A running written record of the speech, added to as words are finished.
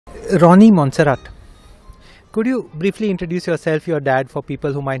Ronnie Monsorate. Could you briefly introduce yourself, your dad, for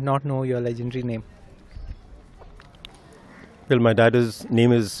people who might not know your legendary name? Well, my dad's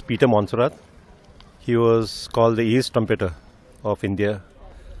name is Peter Monsorate. He was called the ace trumpeter of India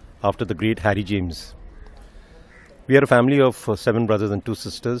after the great Harry James. We are a family of 7 brothers and 2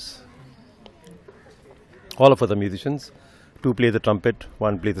 sisters. All of us are musicians. 2 play the trumpet,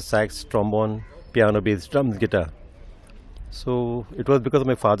 1 plays the sax, trombone, piano, bass, drums, guitar. So it was because of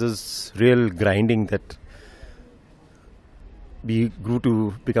my father's real grinding that we grew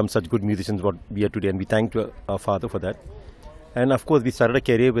to become such good musicians what we are today, and we thank our father for that. And of course we started a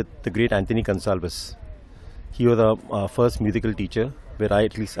career with the great Anthony Gonsalves. He was our first musical teacher, where I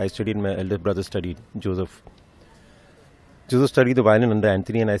studied and my elder brother studied, Joseph. Joseph studied the violin under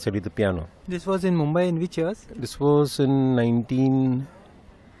Anthony and I studied the piano. This was in Mumbai in which years? This was in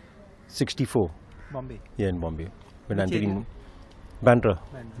 1964. Bombay. Yeah, in Bombay. When Which Anthony area? Bandra.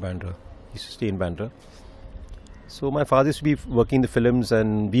 He used to stay in Bandra. So my father used to be working in the films,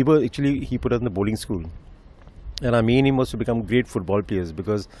 and he put us in the boarding school. And our main aim was to become great football players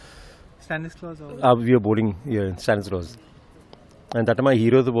because Stanislas or? we were boarding here in Stanislas. And that time my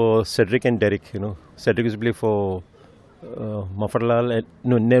heroes were Cedric and Derek. Cedric used to play for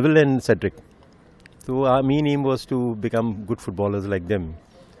Neville and Cedric. So our main aim was to become good footballers like them.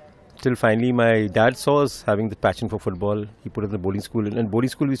 Till finally my dad saw us having the passion for football. He put us in the boarding school, and boarding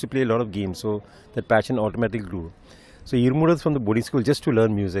school we used to play a lot of games, so that passion automatically grew. So he removed us from the boarding school just to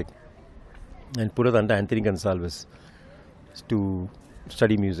learn music and put us under Anthony Gonsalves to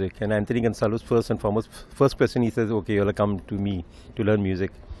study music. And Anthony Gonsalves, first question he says, okay, you'll come to me to learn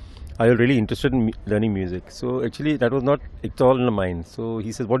music. Are you really interested in learning music? So actually that was not, it's all in the mind. So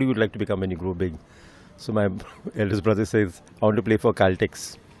he says, what do you like to become when you grow big? So my eldest brother says, I want to play for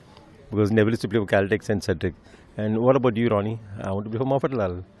Caltex, because Neville used to play for Caltex and Cedric. And what about you, Ronnie? I want to play for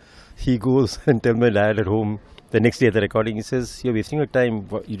Mofatlal. He goes and tells my dad at home the next day at the recording, he says, you're wasting your time.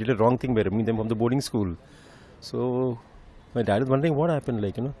 You did a wrong thing by removing them from the boarding school. So my dad is wondering what happened,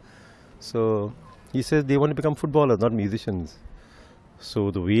 So he says they want to become footballers, not musicians.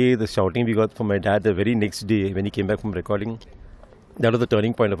 So the shouting we got from my dad the very next day when he came back from recording, that was the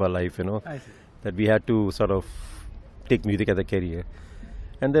turning point of our life, I see. That we had to sort of take music as a career.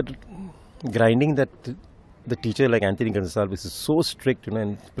 And that grinding that the teacher like Anthony Gonsalves is so strict,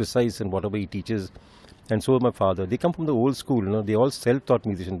 and precise in whatever he teaches. And so is my father. They come from the old school, they all self-taught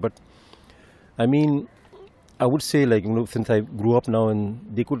musicians. But I mean, I would say since I grew up now, and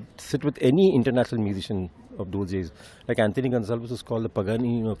they could sit with any international musician of those days. Like Anthony Gonsalves was called the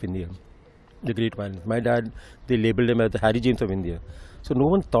Konkani of India, the great violinist. My dad, they labeled him as the Harry James of India. So no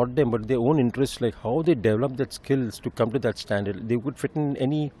one taught them, but their own interest, like how they developed that skills to come to that standard. They could fit in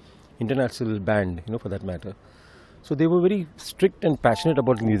any international band, for that matter. So they were very strict and passionate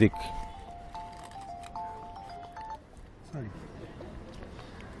about music. Sorry.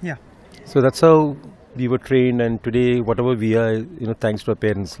 Yeah. So that's how we were trained, and today whatever we are, thanks to our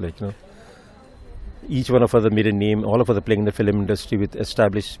parents, each one of us have made a name. All of us are playing in the film industry with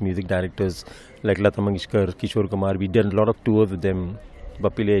established music directors like Lata Mangeshkar, Kishore Kumar. We did a lot of tours with them,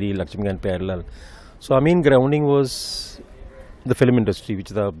 Bappi Lahiri, Lakshmikant Pyarelal. So our main grounding was the film industry,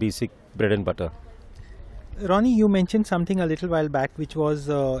 which is our basic bread and butter. Ronnie, you mentioned something a little while back, which was,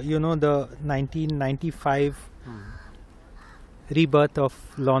 the 1995 rebirth of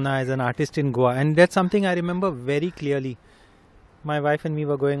Lorna as an artist in Goa. And that's something I remember very clearly. My wife and me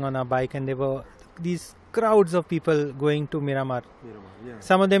were going on our bike, and there were these crowds of people going to Miramar. Yeah.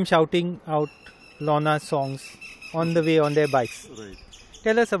 Some of them shouting out Lorna's songs on the way on their bikes. Right.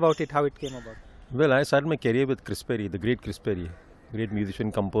 Tell us about it, how it came about. Well, I started my career with Chris Perry, the great Chris Perry, great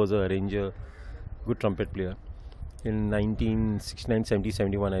musician, composer, arranger, good trumpet player. In 1969, 70,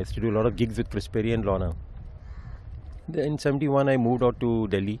 71, I used to do a lot of gigs with Chris Perry and Lorna. Then in 71, I moved out to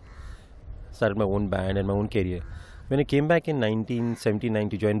Delhi, started my own band and my own career. When I came back in 1979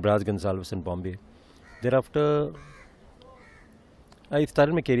 to join Brass Gonsalves in Bombay, thereafter I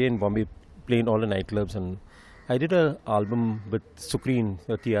started my career in Bombay, playing all the nightclubs, and I did an album with Sukreen,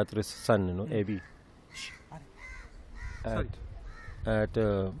 the theatrist's son, Abby, at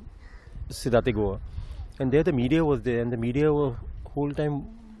Siddhate, Goa. And there the media was there, and the media were whole time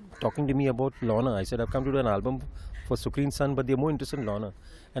talking to me about Lorna. I said, I've come to do an album for Sukreen's son, but they're more interested in Lorna.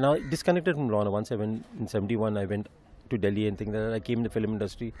 And I disconnected from Lorna. Once I went in 71, I went to Delhi and things like that. I came in the film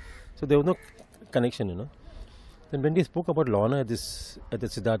industry. So there was no connection, Then when they spoke about Lorna at the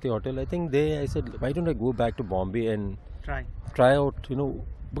Siddhate Hotel, I said, why don't I go back to Bombay and try out,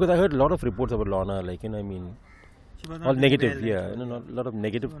 because I heard a lot of reports about Lorna, all negative, a lot of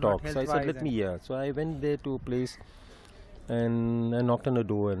negative talk. So I said, so I went there to a place And I knocked on the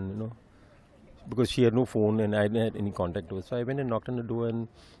door, and because she had no phone and I didn't have any contact with her, so I went and knocked on the door, and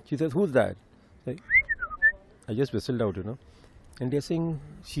she says, "Who's that?" Like, I just whistled out, and they're saying,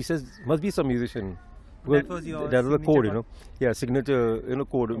 she says, must be some musician. That was your that was a code, signature Yeah, signature,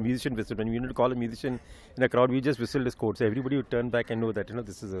 code, musician whistle. When we need to call a musician in a crowd, we just whistle this code. So everybody would turn back and know that,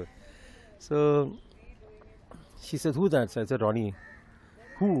 this is a. So she said, "Who's that?" So I said, "Ronnie."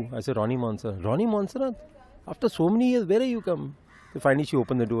 "Who?" I said, "Ronnie Monsorate." "Ronnie Monsorate? After so many years, where are you come?" So finally she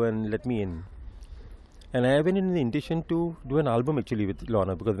opened the door and let me in. And I went in the intention to do an album actually with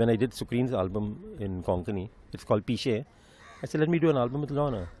Lorna, because when I did Sucrene's album in Konkani, it's called Piche, I said, let me do an album with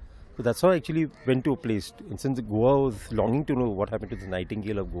Lorna. So that's how I actually went to a place. And since Goa was longing to know what happened to the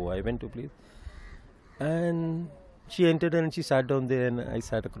Nightingale of Goa, I went to a place. And she entered and she sat down there, and I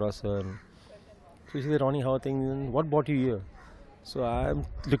sat across her. And so she said, "Ronnie, how are things? And what brought you here?" So I'm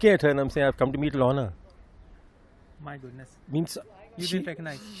looking at her and I'm saying, "I've come to meet Lorna." My goodness. Means you didn't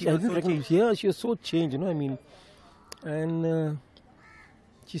recognize. I didn't recognize. Yeah, she was so changed, And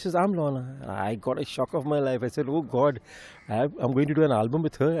she says, "I'm Lorna." I got a shock of my life. I said, "Oh God, I'm going to do an album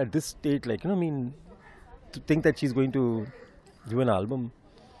with her at this stage." To think that she's going to do an album.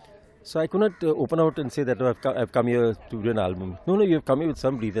 So I could not open out and say that, "No, I've come here to do an album." No, you have come here with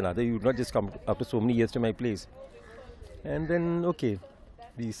some reason. Other, you would not just come after so many years to my place. And then, okay,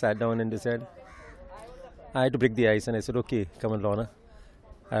 we sat down and they said, I had to break the ice, and I said, "Okay, come on, Lorna,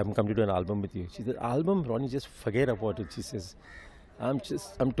 I'm come to do an album with you." She said, "Album, Ronnie, just forget about it." She says,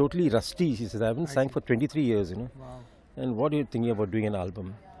 I'm totally rusty." She says, "I haven't sang for 23 years, Wow. And what are you thinking about doing an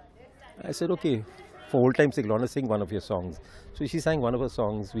album?" I said, "Okay, for old time's sake, Lorna, sing one of your songs." So she sang one of her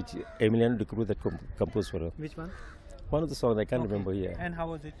songs, which Emiliano De Cruz had composed for her. Which one? One of the songs, I can't remember, yeah. And how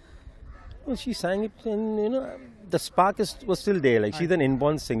was it? Well, she sang it, and the spark was still there. Like, she's an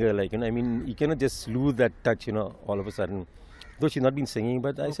inborn singer. You cannot just lose that touch, all of a sudden. Though she's not been singing,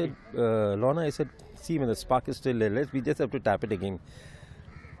 but I said, Lorna, I said, "See, when the spark is still there, we just have to tap it again."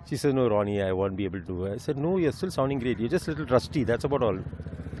 She said, "No, Ronnie, I won't be able to." I said, "No, you're still sounding great. You're just a little rusty. That's about all.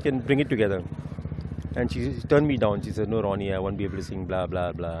 You can bring it together." And she turned me down. She said, "No, Ronnie, I won't be able to sing, blah,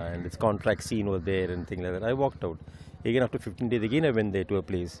 blah, blah." And this contract scene was there and things like that. I walked out. Again, after 15 days, again I went there to a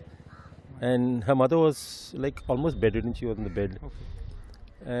place. And her mother was almost bedridden. She was in the bed. Okay.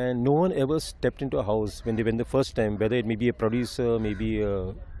 And no one ever stepped into a house when they went the first time, whether it may be a producer, maybe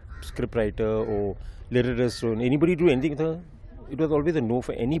a scriptwriter or lyricist or anybody do anything with her. It was always a no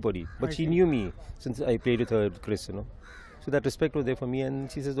for anybody. But she knew me since I played with her, Chris, So that respect was there for me,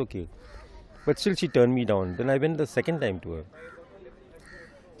 and she says, "Okay." But still she turned me down. Then I went the second time to her.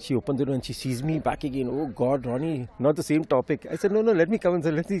 She opened the door and she sees me back again. "Oh God, Ronnie, not the same topic." I said, "No, let me come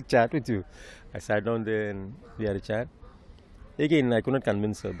and let me chat with you." I sat down there and we had a chat. Again, I could not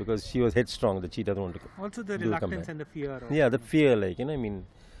convince her because she was headstrong that she doesn't want to come. Also the reluctance and the fear. Yeah, the fear,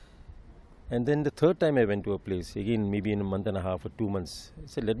 And then the third time I went to a place, again, maybe in a month and a half or 2 months. I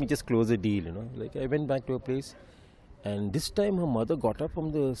said, "Let me just close the deal, I went back to a place, and this time her mother got up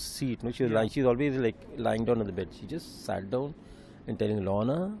from the seat. She was she's always lying down on the bed. She just sat down and telling,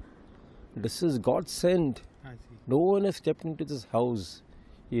 "Lorna, this is God sent. I see. No one has stepped into this house,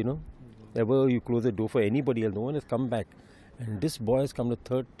 Ever you close the door for anybody else, no one has come back. And this boy has come the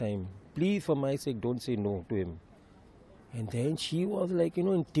third time. Please, for my sake, don't say no to him." And then she was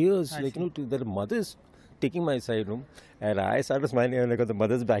in tears, the mother is taking my side, And I started smiling, and the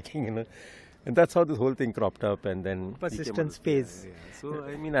mother's backing, And that's how this whole thing cropped up, and then persistence pays. Yeah. So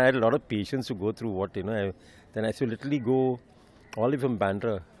I had a lot of patience to go through what then I used to literally go all the way from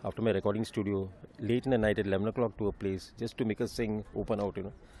Bandra after my recording studio late in the night at 11 o'clock to a place just to make us sing, open out.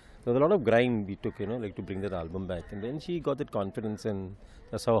 There was a lot of grind we took, to bring that album back, and then she got that confidence, and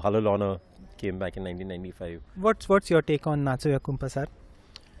that's how Hello Lorna came back in 1995. What's your take on Nacho Kumpasar?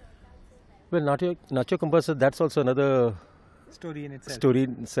 Well, Nacho Kumpasar, that's also another story in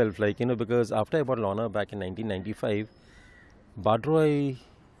itself, because after I bought Lorna back in 1995, Badroy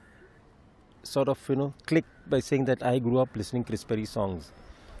sort of, clicked by saying that I grew up listening Chris Perry songs.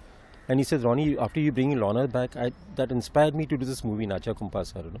 And he says, "Ronnie, after you bring Lorna back, that inspired me to do this movie, Nacha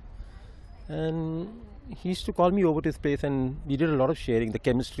Kumpasar, And he used to call me over to his place, and we did a lot of sharing, the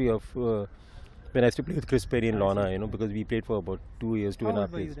chemistry of when I used to play with Chris Perry and Lorna, because we played for about 2 years, 2.5 years. How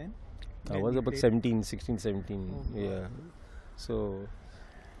old were you then? I was about 16, 17, yeah. So,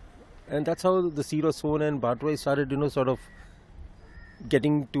 and that's how the seed was sown, and Badroy started, sort of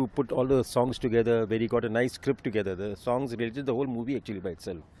getting to put all the songs together, where he got a nice script together. The songs related the whole movie actually by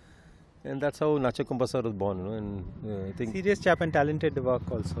itself. And that's how Nacha Kumpasar was born, and I think... Serious chap and talented work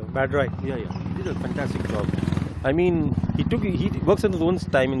also. Badroy. Yeah. He did a fantastic job. He works in his own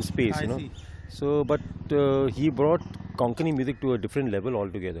time and space, I see. So, but he brought Konkani music to a different level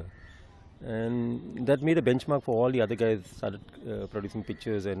altogether. And that made a benchmark for all the other guys started producing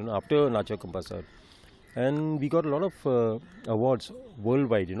pictures and after Nacha Kumpasar. And we got a lot of awards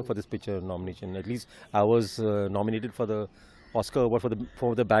worldwide, for this picture nomination. At least I was nominated for the Oscar award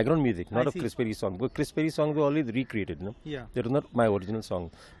for the background music, not of Chris Perry's song. But Chris Perry's songs were always recreated, Yeah. That was not my original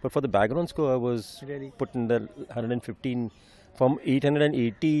song. But for the background score, I was put in the 115 from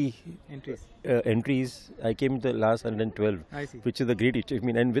 880 entries. I came to the last 112, which is a great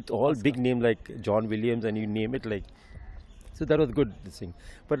achievement. And with all big names like John Williams and you name it, so that was good thing.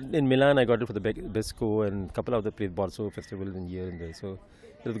 But in Milan, I got it for the best score and a couple of the Borso festivals in here and there. So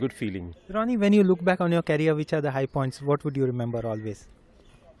it was a good feeling. Ronnie, when you look back on your career, which are the high points? What would you remember always?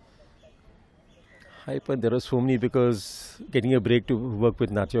 High point, there are so many because getting a break to work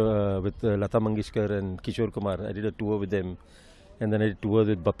with Nacho, with Lata Mangeshkar and Kishore Kumar. I did a tour with them. And then I did tours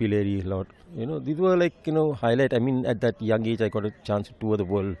with Bappi Lahiri a lot. These were highlight. I mean, at that young age, I got a chance to tour the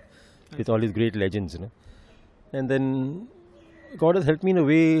world with all these great legends, And then God has helped me in a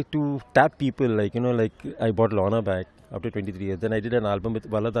way to tap people, like I bought Lorna back after 23 years. Then I did an album with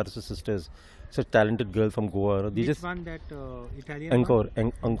Valadar's sisters, such talented girl from Goa. Which one, that Italian Encore,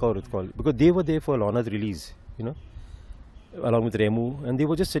 Encore it's called. Because they were there for Lorna's release, along with Remu, and they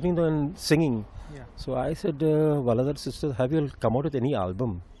were just sitting there and singing. Yeah. So I said, Valadar sisters, have you come out with any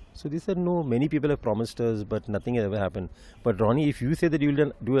album? So they said, no, many people have promised us, but nothing has ever happened. But Ronnie, if you say that you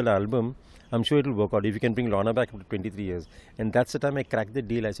will do an album, I'm sure it will work out. If you can bring Lorna back after 23 years. And that's the time I cracked the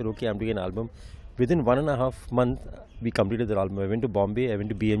deal. I said, okay, I'm doing an album. Within 1.5 months, we completed the album. I went to Bombay, I went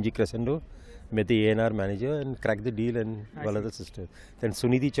to BMG Crescendo, met the A&R manager and cracked the deal and Valadar sisters. Then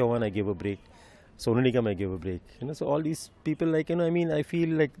Sunidhi Chauhan, I gave a break. Sonu Nigam, I gave a break. So all these people, I feel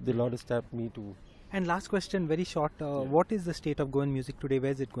like the Lord has tapped me to. And last question, very short. What is the state of Goan music today?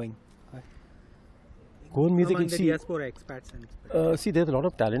 Where is it going? Goan music, among the diaspora expats and see, there's a lot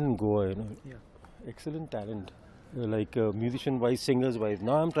of talent in Goa. Yeah. Excellent talent. Musician-wise, singers-wise.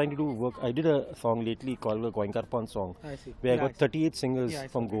 Now I'm trying to do work. I did a song lately called the Goenkarpan song, where I got 38 singers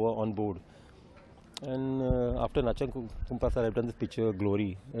from Goa on board. And after Nacha Kumpasar, I've done this picture,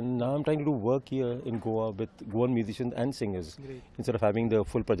 Glory. And now I'm trying to do work here in Goa with Goan musicians and singers, instead of having the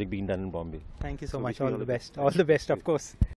full project being done in Bombay. Thank you so much. All the best. All the best, of course.